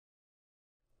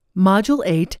Module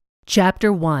 8,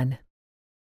 Chapter 1.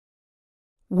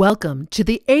 Welcome to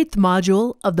the 8th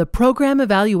module of the Program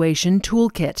Evaluation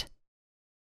Toolkit.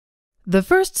 The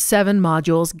first 7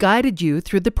 modules guided you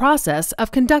through the process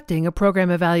of conducting a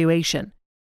program evaluation,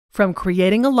 from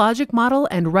creating a logic model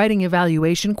and writing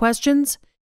evaluation questions,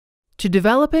 to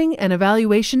developing an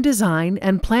evaluation design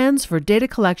and plans for data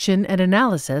collection and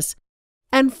analysis,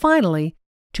 and finally,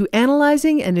 to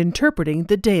analyzing and interpreting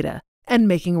the data and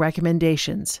making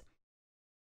recommendations.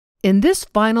 In this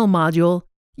final module,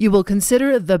 you will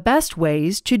consider the best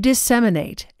ways to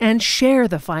disseminate and share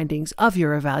the findings of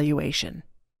your evaluation.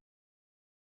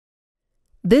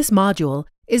 This module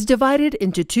is divided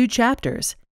into 2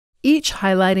 chapters, each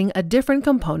highlighting a different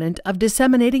component of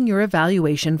disseminating your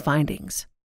evaluation findings.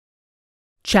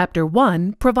 Chapter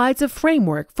 1 provides a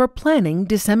framework for planning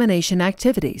dissemination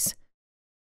activities.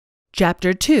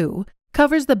 Chapter 2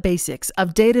 covers the basics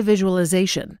of data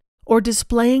visualization, or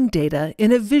displaying data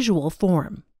in a visual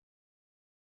form.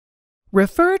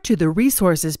 Refer to the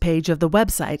Resources page of the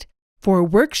website for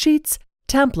worksheets,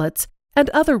 templates, and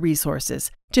other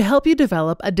resources to help you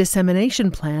develop a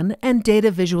dissemination plan and data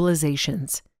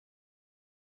visualizations.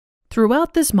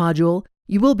 Throughout this module,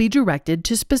 you will be directed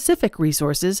to specific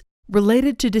resources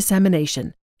related to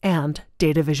dissemination and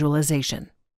data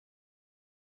visualization.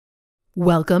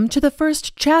 Welcome to the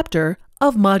first chapter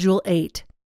of Module 8.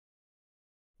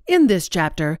 In this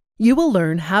chapter, you will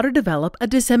learn how to develop a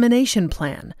dissemination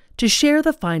plan to share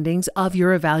the findings of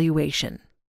your evaluation.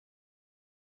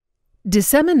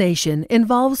 Dissemination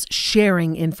involves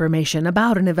sharing information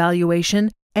about an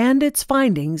evaluation and its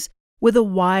findings with a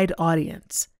wide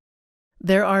audience.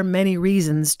 There are many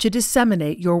reasons to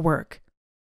disseminate your work.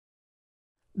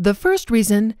 The first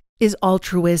reason is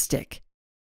altruistic.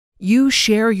 You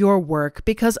share your work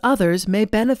because others may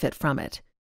benefit from it.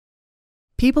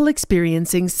 People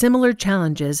experiencing similar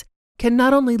challenges can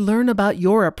not only learn about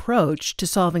your approach to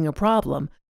solving a problem,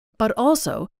 but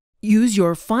also use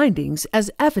your findings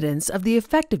as evidence of the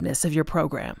effectiveness of your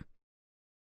program.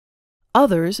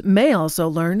 Others may also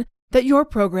learn that your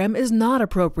program is not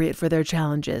appropriate for their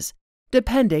challenges,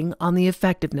 depending on the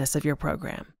effectiveness of your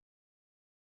program.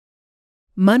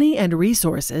 Money and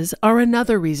resources are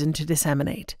another reason to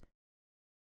disseminate.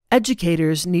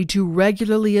 Educators need to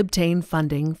regularly obtain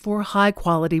funding for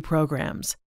high-quality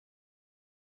programs.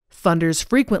 Funders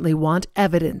frequently want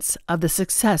evidence of the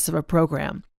success of a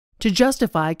program to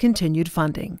justify continued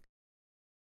funding.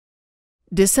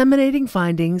 Disseminating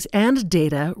findings and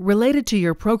data related to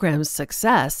your program's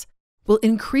success will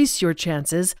increase your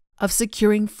chances of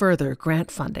securing further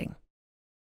grant funding.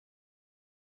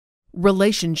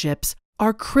 Relationships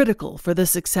are critical for the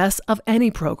success of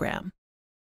any program.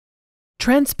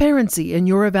 Transparency in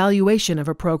your evaluation of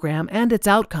a program and its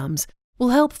outcomes will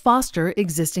help foster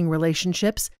existing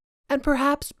relationships and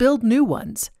perhaps build new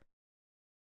ones.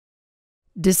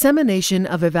 Dissemination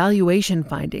of evaluation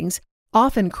findings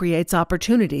often creates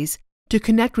opportunities to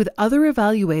connect with other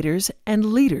evaluators and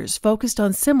leaders focused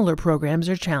on similar programs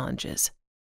or challenges.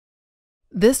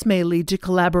 This may lead to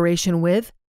collaboration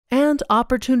with and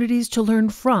opportunities to learn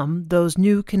from those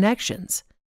new connections.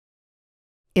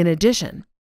 In addition,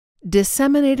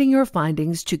 disseminating your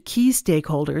findings to key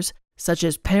stakeholders such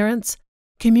as parents,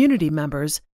 community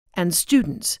members, and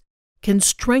students can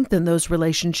strengthen those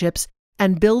relationships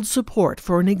and build support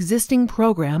for an existing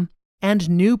program and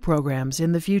new programs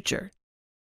in the future.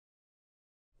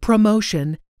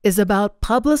 Promotion is about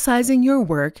publicizing your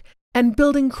work and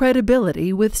building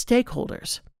credibility with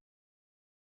stakeholders.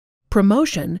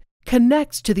 Promotion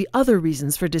connects to the other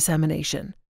reasons for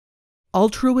dissemination: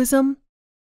 altruism,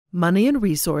 money and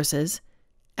resources,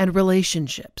 and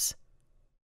relationships.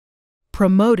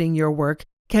 Promoting your work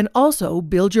can also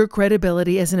build your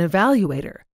credibility as an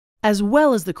evaluator, as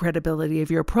well as the credibility of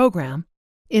your program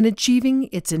in achieving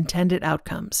its intended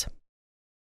outcomes.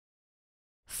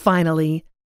 Finally,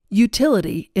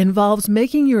 utility involves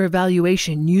making your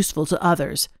evaluation useful to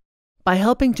others by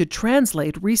helping to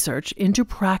translate research into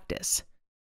practice.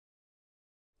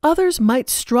 Others might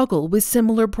struggle with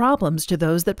similar problems to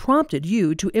those that prompted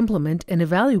you to implement and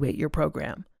evaluate your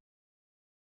program.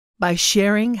 By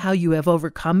sharing how you have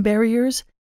overcome barriers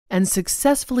and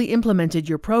successfully implemented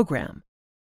your program,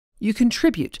 you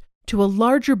contribute to a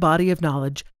larger body of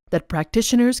knowledge that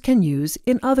practitioners can use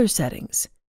in other settings.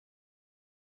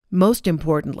 Most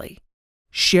importantly,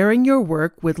 sharing your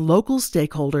work with local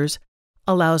stakeholders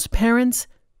allows parents,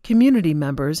 community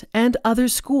members, and other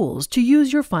schools to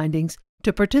use your findings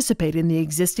to participate in the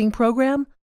existing program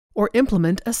or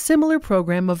implement a similar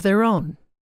program of their own.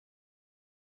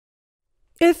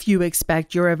 If you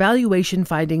expect your evaluation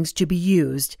findings to be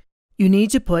used, You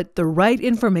need to put the right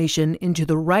information into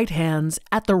the right hands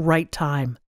at the right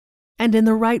time and in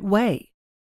the right way.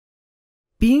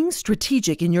 Being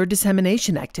strategic in your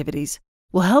dissemination activities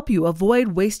will help you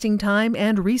avoid wasting time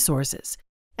and resources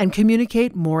and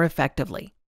communicate more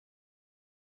effectively.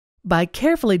 By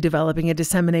carefully developing a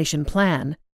dissemination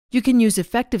plan, you can use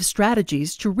effective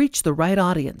strategies to reach the right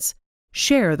audience,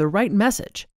 share the right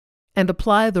message, and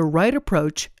apply the right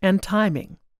approach and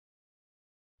timing.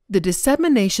 The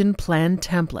Dissemination Plan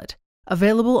template,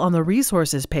 available on the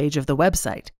resources page of the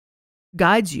website,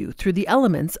 guides you through the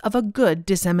elements of a good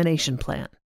dissemination plan.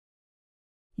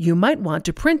 You might want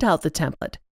to print out the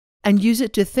template and use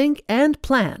it to think and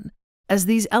plan, as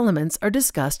these elements are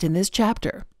discussed in this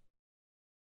chapter.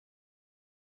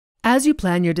 As you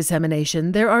plan your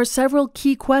dissemination, there are several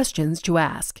key questions to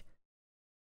ask.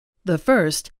 The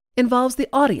first involves the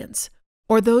audience,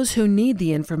 or those who need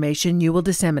the information you will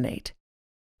disseminate.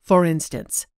 For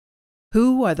instance,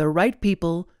 who are the right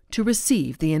people to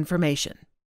receive the information?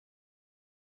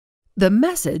 The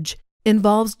message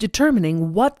involves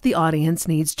determining what the audience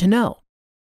needs to know.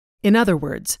 In other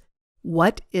words,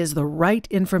 what is the right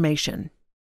information?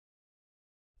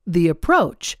 The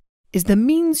approach is the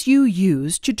means you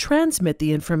use to transmit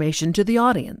the information to the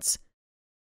audience.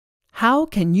 How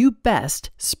can you best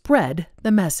spread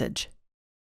the message?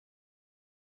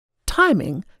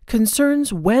 Timing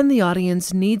concerns when the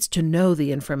audience needs to know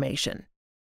the information.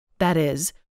 That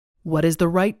is, what is the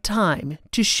right time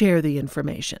to share the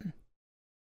information?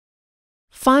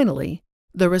 Finally,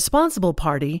 the responsible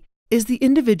party is the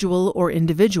individual or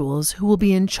individuals who will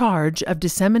be in charge of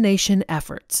dissemination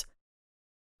efforts.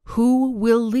 Who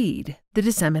will lead the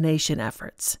dissemination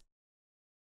efforts?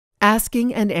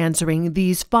 Asking and answering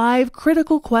these 5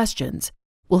 critical questions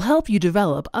will help you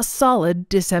develop a solid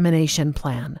dissemination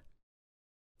plan.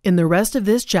 In the rest of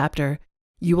this chapter,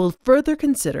 you will further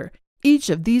consider each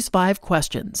of these 5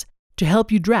 questions to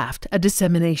help you draft a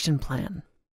dissemination plan.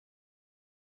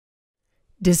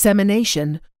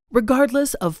 Dissemination,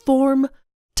 regardless of form,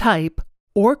 type,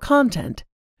 or content,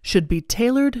 should be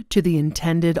tailored to the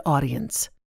intended audience.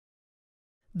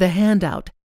 The handout,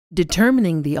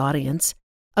 Determining the Audience,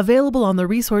 available on the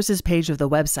resources page of the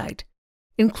website,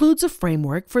 includes a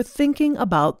framework for thinking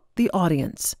about the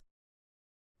audience.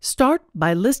 Start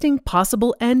by listing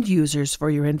possible end users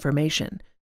for your information,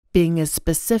 being as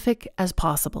specific as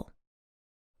possible.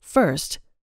 First,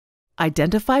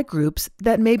 identify groups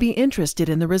that may be interested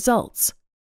in the results.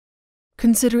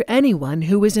 Consider anyone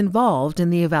who is involved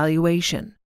in the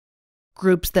evaluation,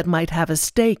 groups that might have a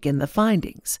stake in the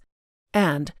findings,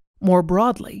 and, more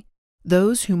broadly,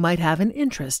 those who might have an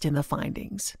interest in the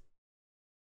findings.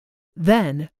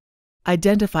 Then,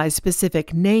 identify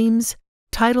specific names,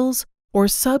 titles, or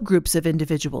subgroups of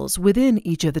individuals within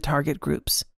each of the target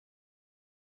groups.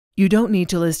 You don't need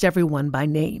to list everyone by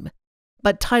name,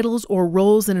 but titles or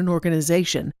roles in an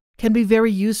organization can be very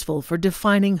useful for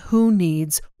defining who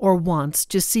needs or wants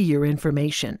to see your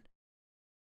information.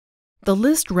 The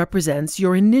list represents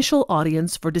your initial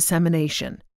audience for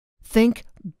dissemination. Think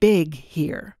big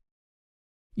here.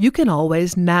 You can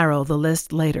always narrow the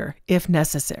list later if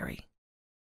necessary.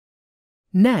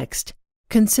 Next,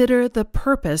 consider the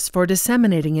purpose for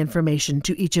disseminating information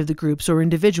to each of the groups or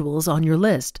individuals on your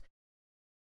list.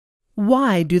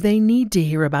 Why do they need to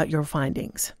hear about your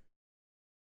findings?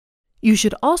 You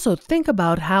should also think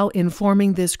about how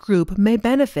informing this group may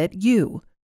benefit you.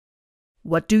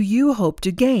 What do you hope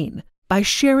to gain by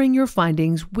sharing your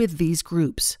findings with these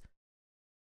groups?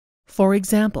 For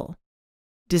example,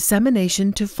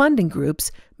 dissemination to funding groups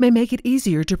may make it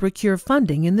easier to procure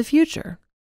funding in the future.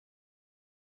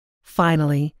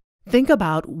 Finally, think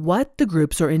about what the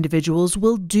groups or individuals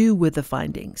will do with the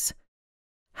findings.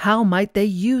 How might they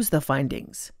use the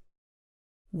findings?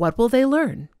 What will they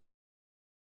learn?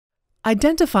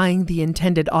 Identifying the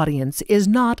intended audience is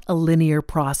not a linear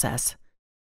process.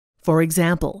 For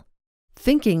example,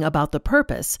 thinking about the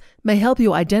purpose may help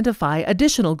you identify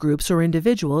additional groups or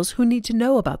individuals who need to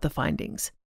know about the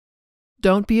findings.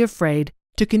 Don't be afraid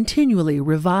to continually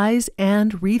revise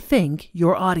and rethink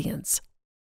your audience.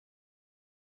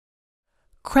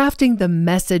 Crafting the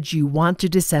message you want to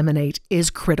disseminate is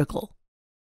critical.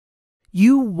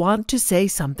 You want to say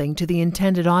something to the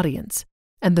intended audience,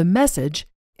 and the message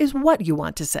is what you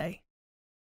want to say.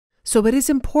 So it is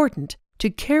important to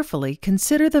carefully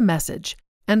consider the message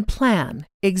and plan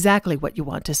exactly what you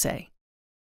want to say.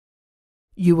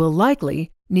 You will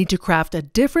likely need to craft a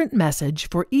different message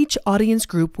for each audience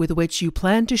group with which you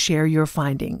plan to share your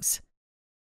findings.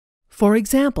 For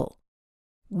example,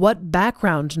 what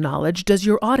background knowledge does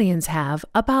your audience have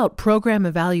about program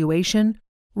evaluation,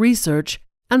 research,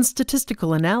 and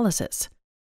statistical analysis.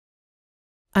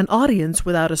 An audience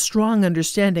without a strong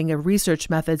understanding of research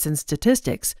methods and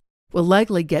statistics will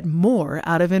likely get more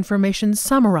out of information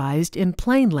summarized in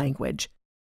plain language,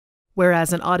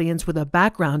 whereas an audience with a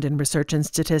background in research and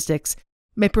statistics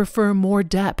may prefer more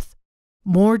depth,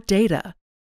 more data,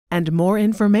 and more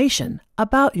information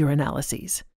about your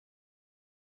analyses.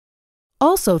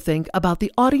 Also think about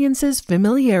the audience's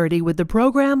familiarity with the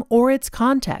program or its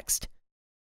context.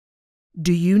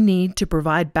 Do you need to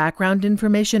provide background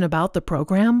information about the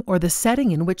program or the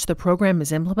setting in which the program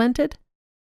is implemented?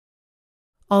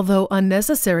 Although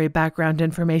unnecessary background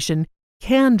information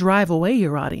can drive away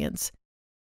your audience,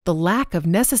 the lack of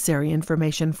necessary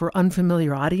information for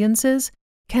unfamiliar audiences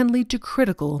can lead to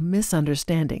critical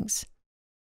misunderstandings.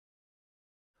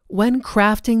 When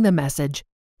crafting the message,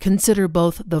 consider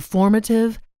both the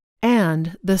formative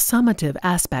and the summative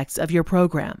aspects of your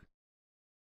program.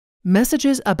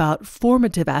 Messages about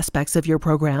formative aspects of your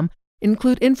program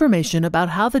include information about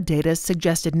how the data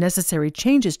suggested necessary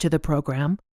changes to the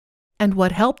program and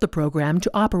what helped the program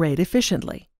to operate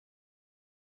efficiently.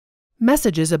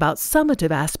 Messages about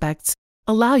summative aspects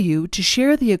allow you to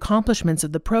share the accomplishments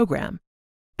of the program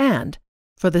and,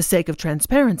 for the sake of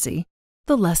transparency,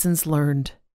 the lessons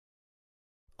learned.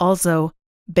 Also,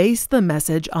 base the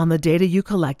message on the data you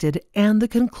collected and the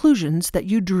conclusions that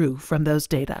you drew from those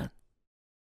data.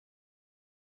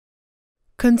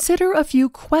 Consider a few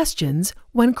questions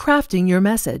when crafting your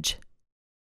message.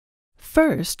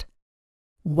 First,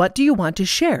 what do you want to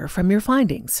share from your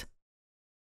findings?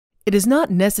 It is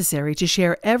not necessary to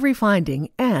share every finding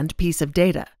and piece of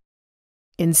data.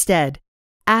 Instead,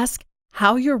 ask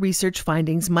how your research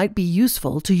findings might be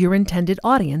useful to your intended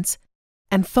audience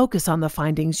and focus on the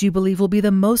findings you believe will be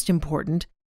the most important,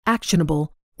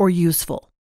 actionable, or useful.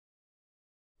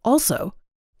 Also,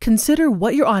 consider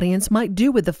what your audience might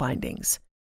do with the findings.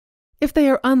 If they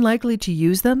are unlikely to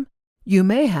use them, you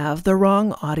may have the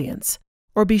wrong audience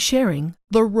or be sharing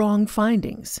the wrong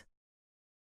findings.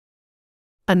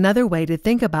 Another way to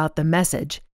think about the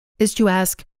message is to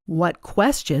ask what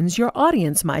questions your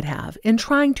audience might have in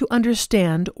trying to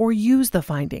understand or use the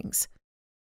findings.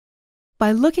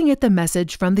 By looking at the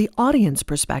message from the audience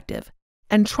perspective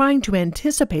and trying to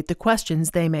anticipate the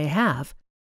questions they may have,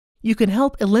 you can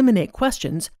help eliminate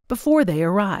questions before they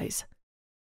arise.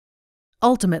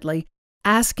 Ultimately,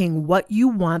 asking what you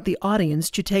want the audience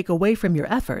to take away from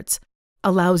your efforts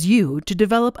allows you to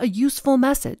develop a useful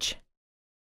message.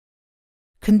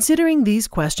 Considering these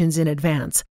questions in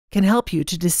advance can help you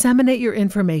to disseminate your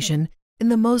information in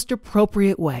the most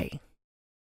appropriate way.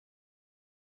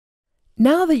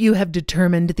 Now that you have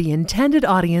determined the intended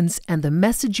audience and the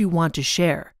message you want to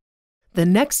share, the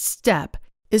next step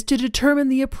is to determine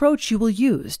the approach you will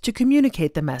use to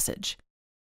communicate the message.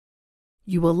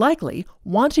 You will likely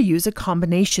want to use a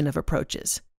combination of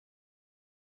approaches.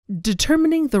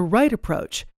 Determining the right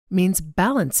approach means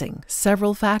balancing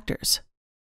several factors.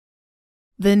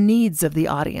 The needs of the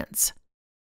audience.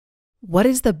 What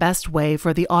is the best way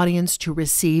for the audience to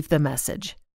receive the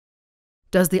message?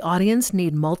 Does the audience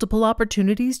need multiple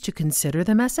opportunities to consider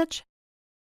the message?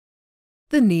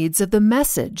 The needs of the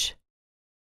message.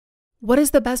 What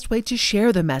is the best way to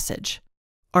share the message?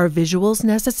 Are visuals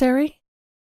necessary?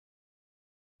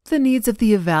 The needs of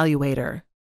the evaluator.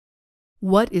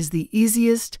 What is the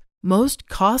easiest, most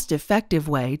cost-effective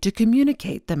way to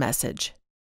communicate the message?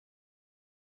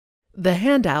 The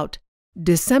handout,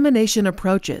 Dissemination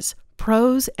Approaches,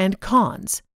 Pros and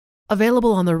Cons,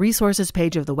 available on the resources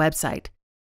page of the website,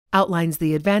 outlines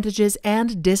the advantages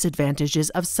and disadvantages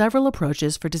of several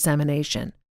approaches for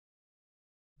dissemination.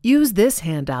 Use this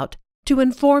handout to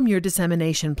inform your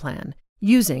dissemination plan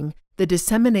using the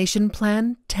Dissemination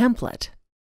Plan template.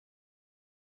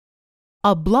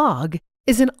 A blog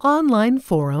is an online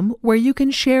forum where you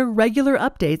can share regular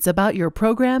updates about your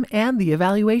program and the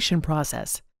evaluation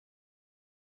process.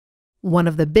 One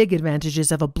of the big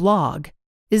advantages of a blog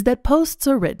is that posts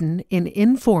are written in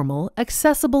informal,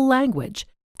 accessible language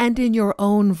and in your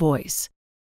own voice,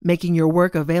 making your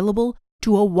work available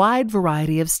to a wide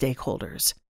variety of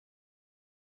stakeholders.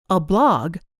 A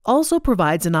blog also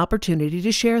provides an opportunity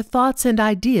to share thoughts and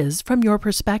ideas from your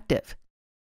perspective.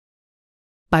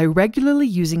 By regularly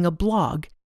using a blog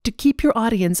to keep your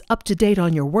audience up to date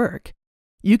on your work,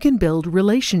 you can build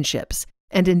relationships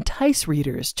and entice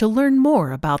readers to learn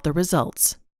more about the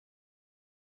results.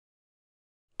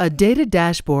 A data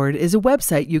dashboard is a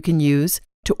website you can use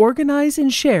to organize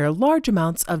and share large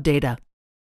amounts of data.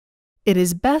 It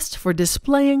is best for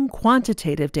displaying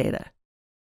quantitative data.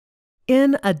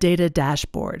 In a data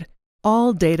dashboard,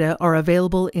 all data are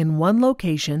available in one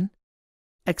location,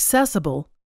 accessible,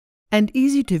 and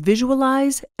easy to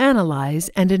visualize, analyze,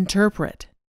 and interpret.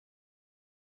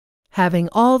 Having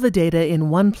all the data in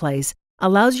one place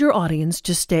allows your audience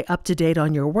to stay up to date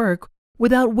on your work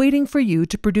without waiting for you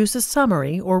to produce a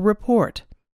summary or report.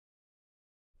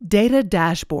 Data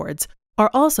dashboards are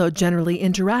also generally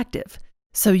interactive,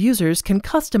 so users can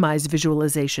customize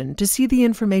visualization to see the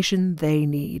information they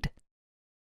need.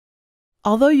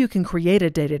 Although you can create a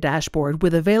data dashboard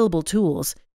with available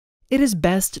tools, it is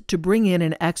best to bring in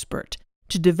an expert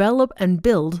to develop and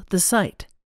build the site.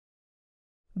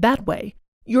 That way,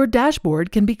 your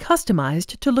dashboard can be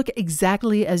customized to look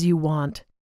exactly as you want.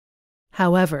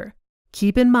 However,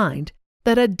 keep in mind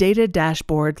that a data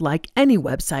dashboard, like any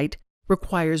website,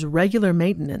 requires regular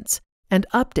maintenance and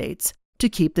updates to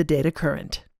keep the data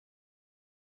current.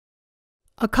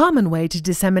 A common way to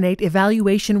disseminate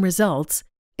evaluation results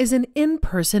is an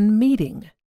in-person meeting.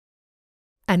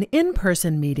 An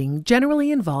in-person meeting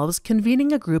generally involves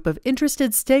convening a group of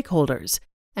interested stakeholders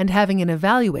and having an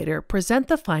evaluator present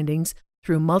the findings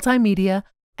through multimedia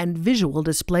and visual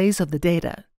displays of the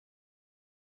data.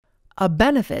 A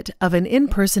benefit of an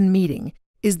in-person meeting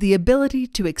is the ability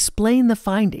to explain the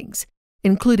findings,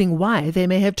 including why they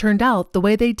may have turned out the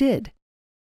way they did.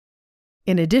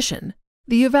 In addition,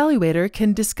 the evaluator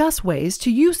can discuss ways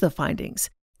to use the findings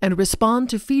and respond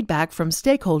to feedback from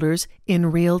stakeholders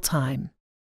in real time.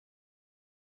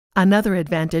 Another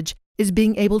advantage is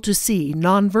being able to see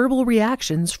nonverbal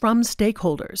reactions from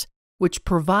stakeholders, which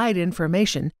provide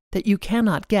information that you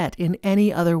cannot get in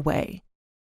any other way.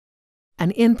 An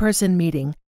in-person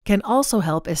meeting can also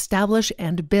help establish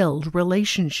and build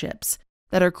relationships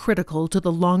that are critical to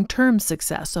the long-term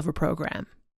success of a program.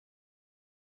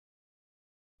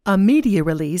 A media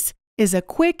release is a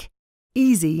quick,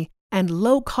 easy, and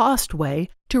low-cost way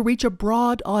to reach a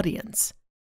broad audience.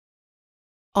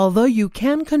 Although you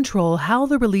can control how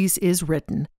the release is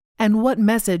written and what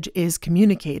message is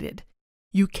communicated,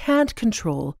 you can't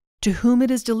control to whom it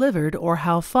is delivered or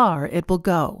how far it will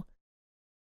go.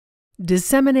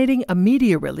 Disseminating a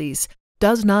media release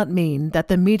does not mean that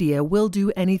the media will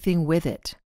do anything with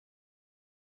it.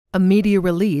 A media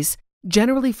release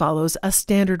generally follows a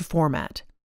standard format.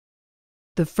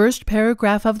 The first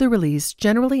paragraph of the release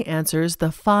generally answers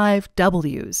the 5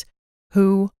 W's: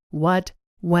 who, what,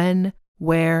 when,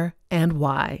 where, and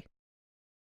why.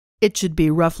 It should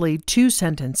be roughly 2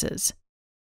 sentences.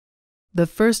 The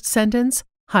first sentence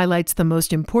highlights the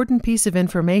most important piece of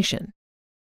information.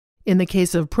 In the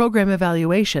case of program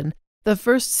evaluation, the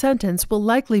first sentence will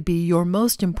likely be your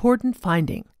most important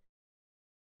finding.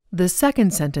 The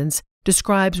second sentence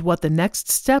describes what the next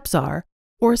steps are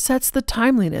or sets the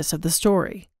timeliness of the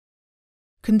story.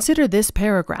 Consider this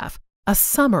paragraph a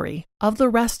summary of the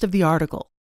rest of the article.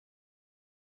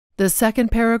 The second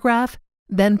paragraph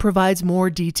then provides more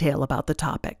detail about the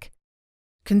topic.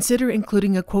 Consider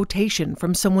including a quotation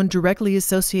from someone directly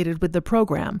associated with the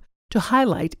program to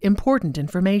highlight important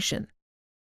information.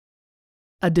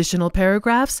 Additional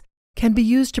paragraphs can be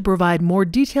used to provide more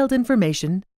detailed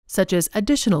information, such as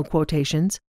additional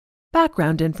quotations,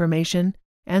 background information,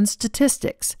 and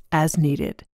statistics as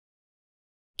needed.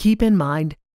 Keep in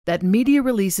mind that media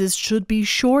releases should be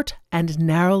short and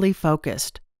narrowly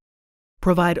focused.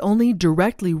 Provide only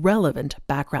directly relevant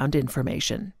background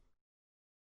information.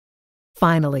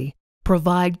 Finally,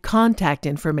 provide contact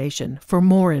information for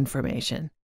more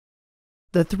information.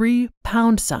 The 3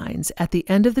 pound signs at the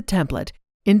end of the template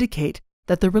indicate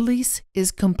that the release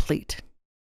is complete.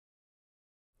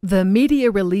 The Media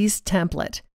Release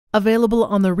template, available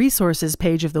on the resources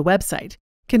page of the website,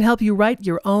 can help you write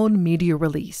your own media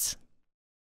release.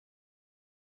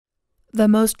 The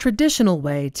most traditional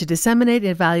way to disseminate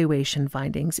evaluation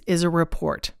findings is a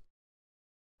report.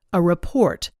 A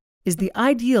report is the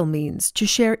ideal means to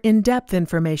share in-depth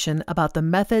information about the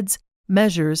methods,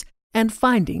 measures, and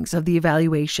findings of the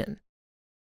evaluation.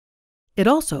 It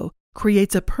also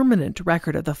creates a permanent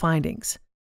record of the findings.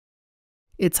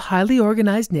 Its highly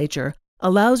organized nature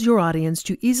allows your audience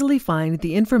to easily find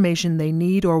the information they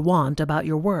need or want about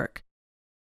your work.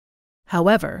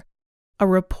 However, a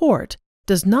report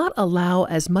does not allow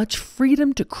as much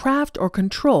freedom to craft or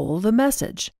control the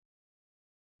message.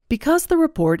 Because the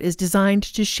report is designed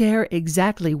to share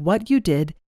exactly what you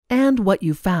did and what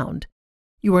you found,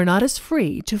 you are not as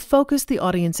free to focus the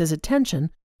audience's attention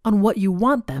on what you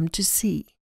want them to see.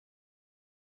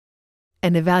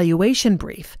 An evaluation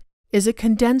brief is a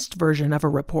condensed version of a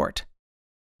report.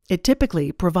 It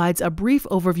typically provides a brief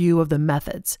overview of the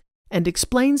methods and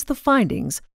explains the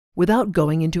findings without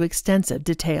going into extensive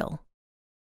detail.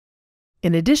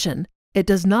 In addition, it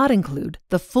does not include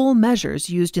the full measures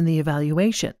used in the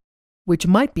evaluation, which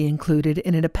might be included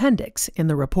in an appendix in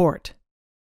the report.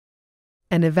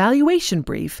 An evaluation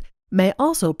brief may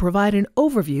also provide an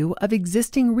overview of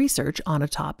existing research on a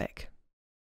topic.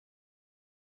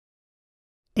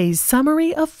 A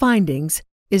summary of findings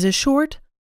is a short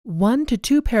 1 to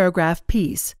 2 paragraph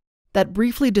piece that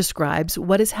briefly describes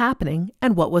what is happening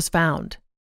and what was found.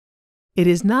 It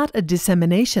is not a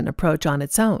dissemination approach on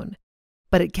its own,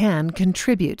 but it can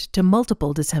contribute to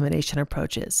multiple dissemination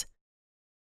approaches.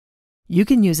 You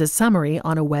can use a summary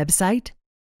on a website,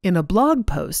 in a blog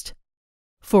post,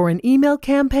 for an email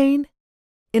campaign,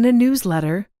 in a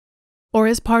newsletter, or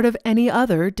as part of any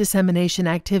other dissemination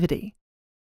activity.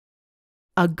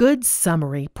 A good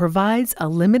summary provides a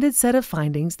limited set of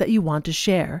findings that you want to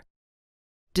share,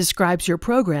 describes your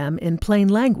program in plain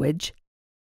language,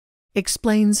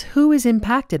 explains who is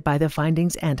impacted by the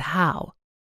findings and how,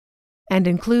 and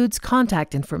includes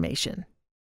contact information.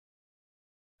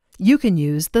 You can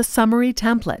use the summary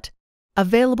template,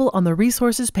 available on the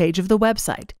resources page of the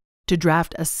website, to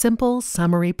draft a simple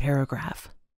summary paragraph.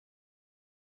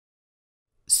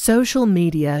 Social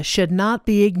media should not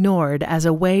be ignored as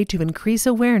a way to increase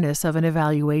awareness of an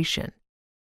evaluation.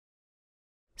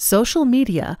 Social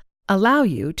media allow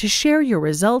you to share your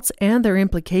results and their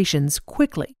implications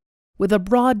quickly with a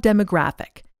broad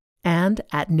demographic and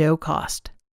at no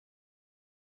cost.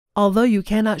 Although you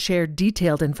cannot share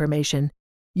detailed information,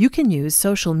 you can use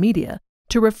social media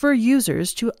to refer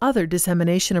users to other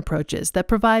dissemination approaches that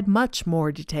provide much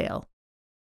more detail.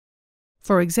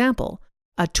 For example,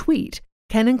 a tweet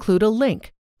can include a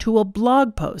link to a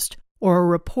blog post or a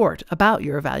report about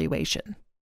your evaluation.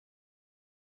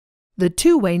 The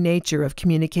two-way nature of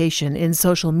communication in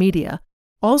social media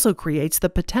also creates the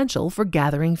potential for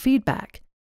gathering feedback.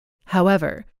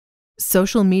 However,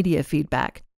 social media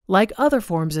feedback, like other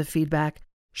forms of feedback,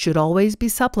 should always be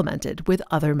supplemented with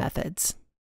other methods.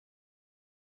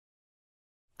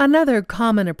 Another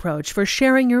common approach for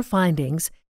sharing your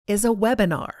findings is a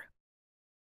webinar.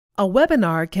 A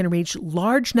webinar can reach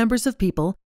large numbers of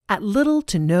people at little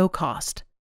to no cost.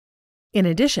 In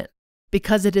addition,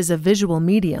 because it is a visual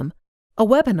medium, a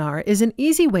webinar is an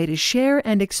easy way to share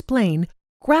and explain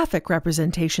graphic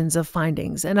representations of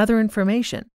findings and other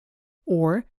information,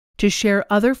 or to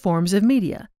share other forms of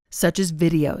media, such as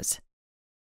videos.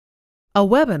 A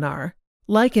webinar,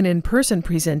 like an in-person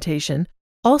presentation,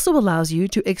 also allows you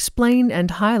to explain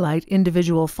and highlight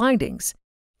individual findings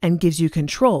and gives you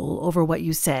control over what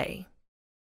you say.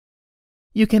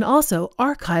 You can also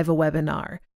archive a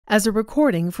webinar as a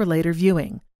recording for later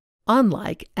viewing,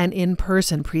 unlike an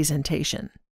in-person presentation.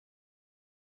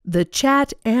 The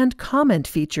chat and comment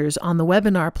features on the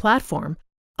webinar platform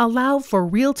allow for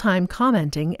real-time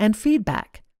commenting and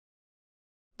feedback.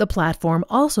 The platform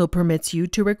also permits you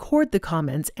to record the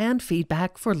comments and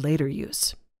feedback for later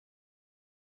use.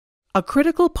 A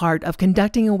critical part of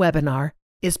conducting a webinar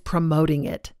is promoting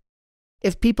it.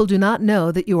 If people do not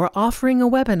know that you are offering a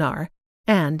webinar,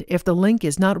 and if the link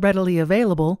is not readily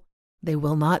available, they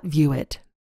will not view it.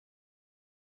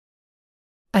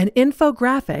 An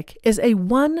infographic is a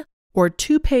 1- or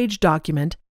 2-page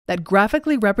document that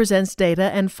graphically represents data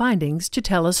and findings to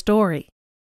tell a story.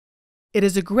 It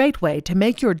is a great way to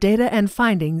make your data and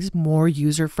findings more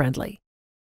user-friendly.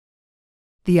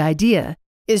 The idea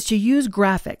is to use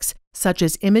graphics such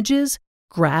as images,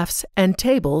 graphs, and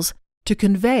tables to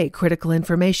convey critical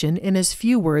information in as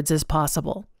few words as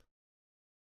possible.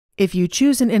 If you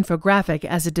choose an infographic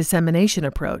as a dissemination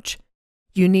approach,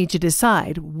 you need to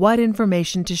decide what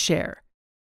information to share.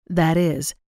 That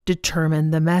is,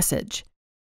 determine the message,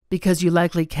 because you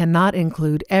likely cannot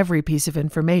include every piece of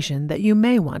information that you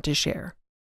may want to share.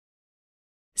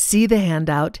 See the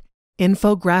handout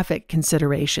Infographic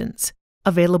Considerations,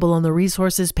 available on the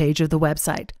resources page of the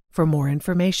website for more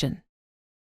information.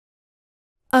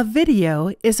 A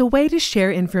video is a way to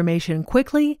share information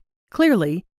quickly,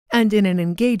 clearly, and in an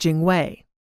engaging way.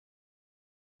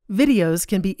 Videos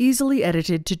can be easily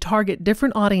edited to target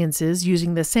different audiences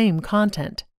using the same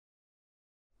content.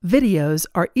 Videos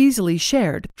are easily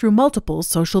shared through multiple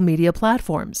social media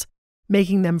platforms,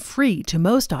 making them free to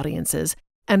most audiences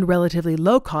and relatively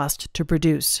low cost to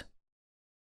produce.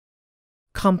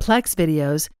 Complex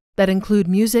videos that include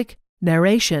music,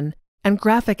 narration, and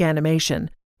graphic animation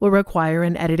will require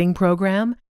an editing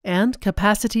program and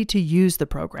capacity to use the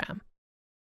program.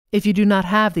 If you do not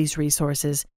have these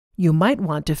resources, you might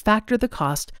want to factor the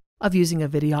cost of using a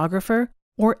videographer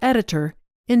or editor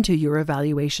into your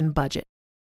evaluation budget.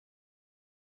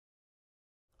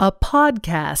 A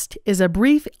podcast is a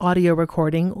brief audio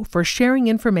recording for sharing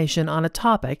information on a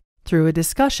topic through a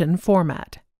discussion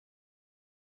format.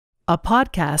 A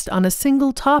podcast on a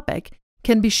single topic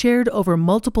can be shared over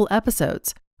multiple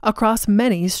episodes across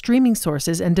many streaming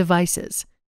sources and devices.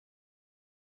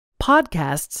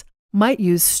 Podcasts might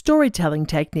use storytelling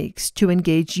techniques to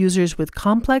engage users with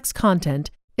complex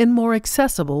content in more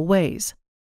accessible ways.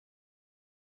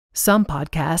 Some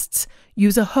podcasts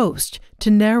use a host to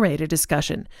narrate a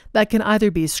discussion that can either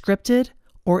be scripted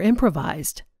or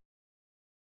improvised.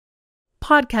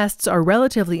 Podcasts are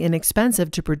relatively inexpensive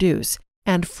to produce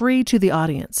and free to the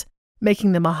audience,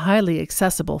 making them a highly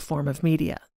accessible form of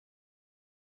media.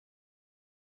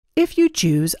 If you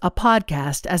choose a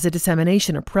podcast as a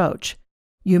dissemination approach,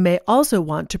 you may also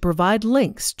want to provide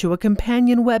links to a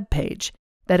companion web page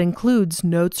that includes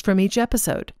notes from each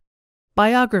episode,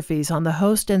 biographies on the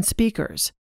host and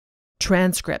speakers,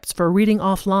 transcripts for reading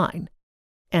offline,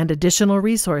 and additional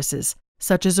resources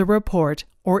such as a report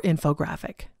or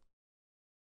infographic.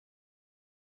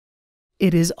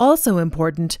 It is also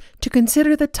important to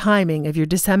consider the timing of your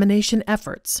dissemination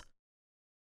efforts.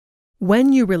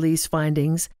 When you release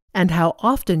findings and how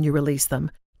often you release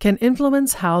them can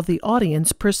influence how the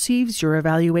audience perceives your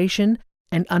evaluation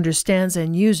and understands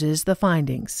and uses the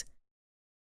findings.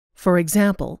 For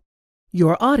example,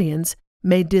 your audience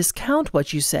may discount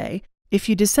what you say if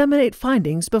you disseminate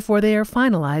findings before they are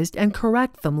finalized and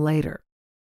correct them later.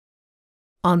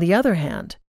 On the other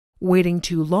hand, waiting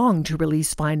too long to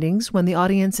release findings when the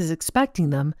audience is expecting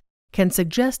them can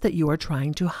suggest that you are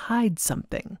trying to hide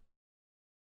something.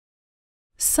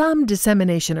 Some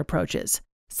dissemination approaches,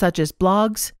 such as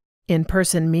blogs,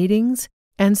 in-person meetings,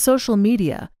 and social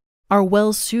media, are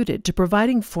well suited to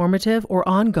providing formative or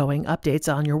ongoing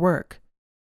updates on your work.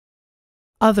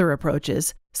 Other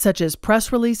approaches, such as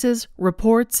press releases,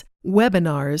 reports,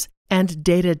 webinars, and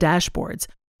data dashboards,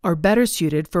 are better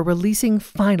suited for releasing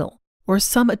final or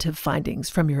summative findings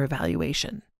from your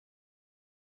evaluation.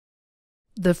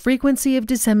 The frequency of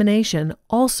dissemination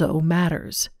also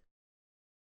matters.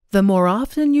 The more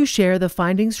often you share the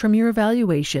findings from your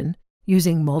evaluation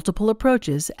using multiple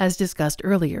approaches as discussed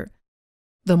earlier,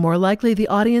 the more likely the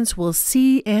audience will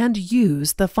see and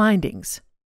use the findings.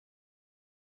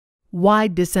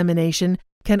 Wide dissemination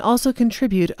can also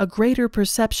contribute a greater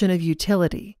perception of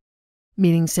utility,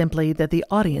 meaning simply that the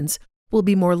audience will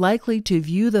be more likely to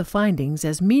view the findings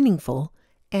as meaningful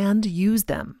and use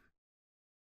them.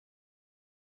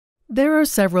 There are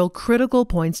several critical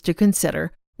points to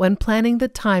consider when planning the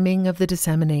timing of the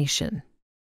dissemination.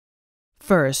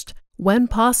 First, when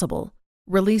possible,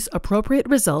 release appropriate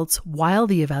results while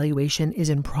the evaluation is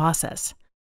in process.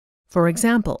 For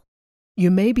example, you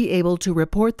may be able to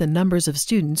report the numbers of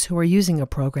students who are using a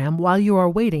program while you are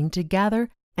waiting to gather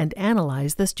and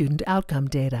analyze the student outcome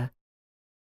data.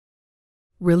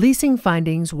 Releasing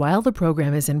findings while the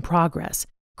program is in progress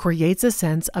creates a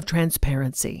sense of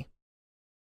transparency.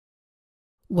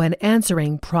 When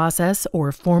answering process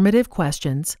or formative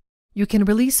questions, you can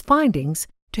release findings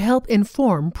to help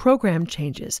inform program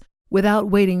changes without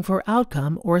waiting for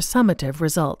outcome or summative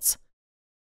results.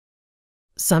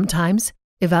 Sometimes,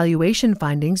 evaluation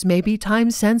findings may be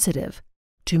time-sensitive,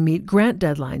 to meet grant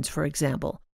deadlines, for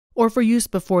example, or for use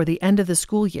before the end of the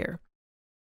school year.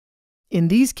 In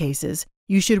these cases,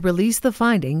 you should release the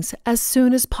findings as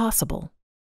soon as possible.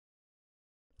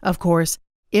 Of course,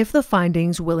 if the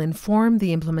findings will inform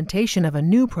the implementation of a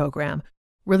new program,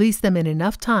 release them in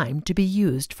enough time to be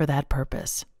used for that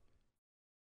purpose.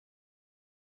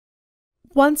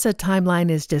 Once a timeline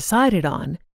is decided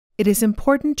on, it is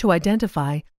important to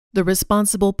identify the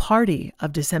responsible party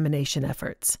of dissemination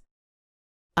efforts.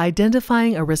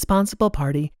 Identifying a responsible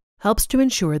party helps to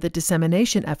ensure that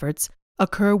dissemination efforts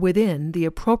occur within the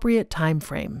appropriate time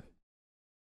frame.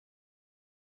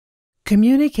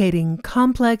 Communicating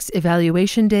complex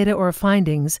evaluation data or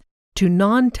findings to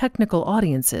non-technical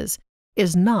audiences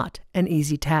is not an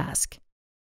easy task.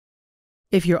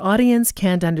 If your audience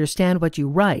can't understand what you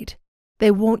write,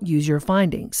 they won't use your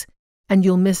findings, and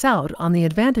you'll miss out on the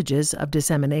advantages of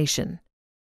dissemination.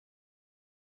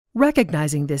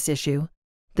 Recognizing this issue,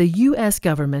 the U.S.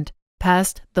 government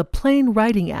passed the Plain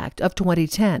Writing Act of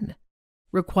 2010,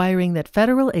 requiring that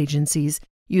federal agencies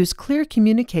use clear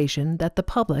communication that the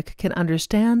public can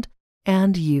understand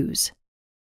and use.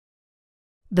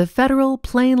 The Federal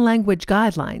Plain Language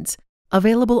Guidelines,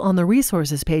 available on the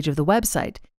resources page of the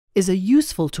website, is a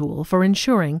useful tool for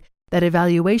ensuring that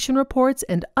evaluation reports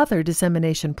and other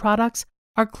dissemination products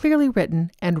are clearly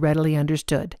written and readily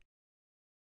understood.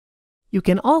 You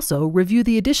can also review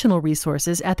the additional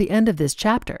resources at the end of this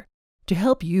chapter to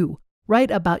help you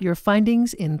write about your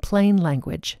findings in plain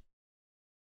language.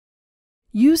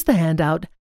 Use the handout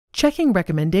Checking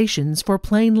Recommendations for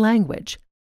Plain Language,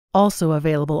 also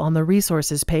available on the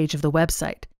resources page of the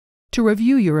website, to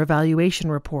review your evaluation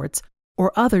reports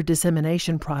or other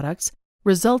dissemination products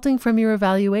resulting from your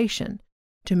evaluation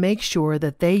to make sure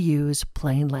that they use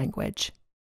plain language.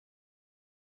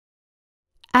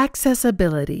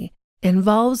 Accessibility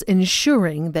involves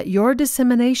ensuring that your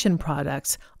dissemination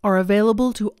products are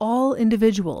available to all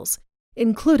individuals,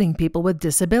 including people with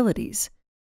disabilities.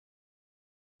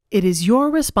 It is your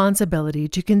responsibility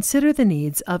to consider the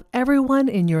needs of everyone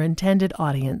in your intended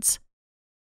audience.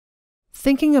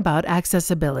 Thinking about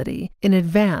accessibility in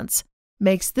advance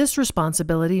makes this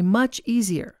responsibility much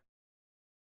easier.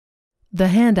 The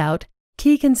handout,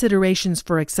 Key Considerations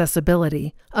for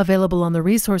Accessibility, available on the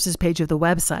resources page of the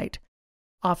website,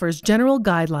 offers general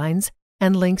guidelines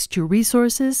and links to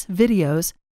resources,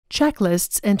 videos,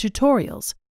 checklists, and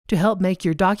tutorials to help make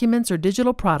your documents or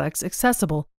digital products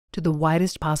accessible to the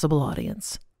widest possible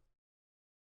audience.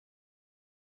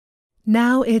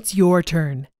 Now it's your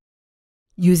turn.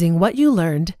 Using what you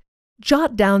learned,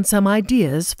 jot down some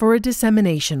ideas for a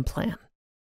dissemination plan.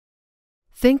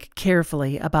 Think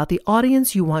carefully about the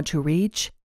audience you want to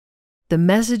reach, the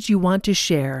message you want to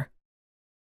share,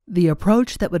 the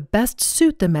approach that would best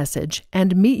suit the message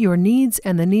and meet your needs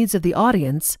and the needs of the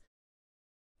audience,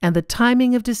 and the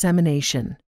timing of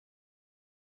dissemination.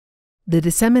 The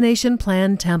Dissemination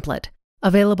Plan template,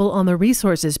 available on the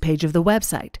resources page of the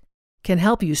website, can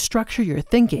help you structure your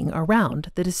thinking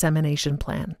around the dissemination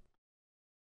plan.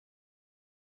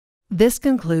 This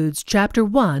concludes Chapter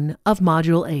 1 of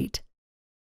Module 8.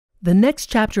 The next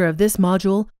chapter of this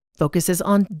module focuses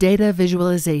on data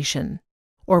visualization,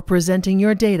 or presenting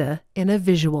your data in a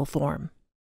visual form.